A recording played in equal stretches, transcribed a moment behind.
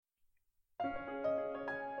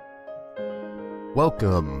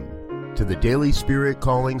Welcome to the Daily Spirit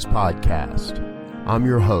Callings podcast. I'm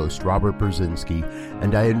your host, Robert Brzezinski,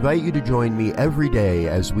 and I invite you to join me every day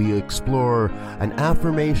as we explore an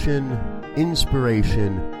affirmation,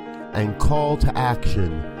 inspiration, and call to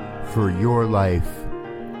action for your life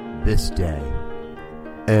this day.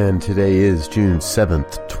 And today is June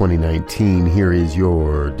 7th, 2019. Here is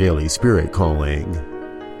your Daily Spirit Calling.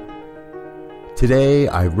 Today,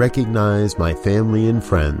 I recognize my family and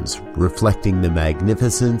friends, reflecting the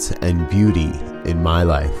magnificence and beauty in my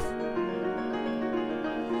life.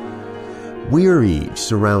 We are each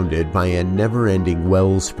surrounded by a never-ending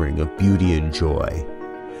wellspring of beauty and joy.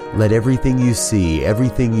 Let everything you see,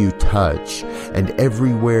 everything you touch, and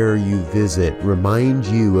everywhere you visit remind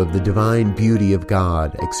you of the divine beauty of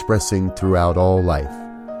God expressing throughout all life.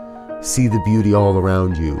 See the beauty all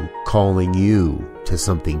around you, calling you to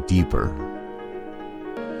something deeper.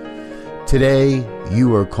 Today,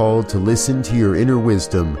 you are called to listen to your inner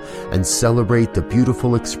wisdom and celebrate the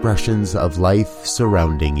beautiful expressions of life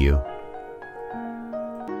surrounding you.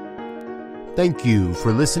 Thank you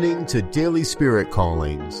for listening to Daily Spirit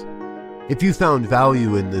Callings. If you found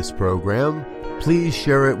value in this program, please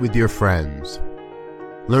share it with your friends.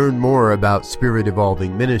 Learn more about Spirit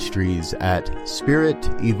Evolving Ministries at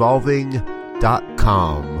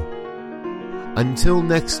spiritevolving.com. Until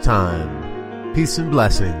next time, peace and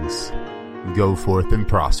blessings. Go forth and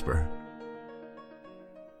prosper.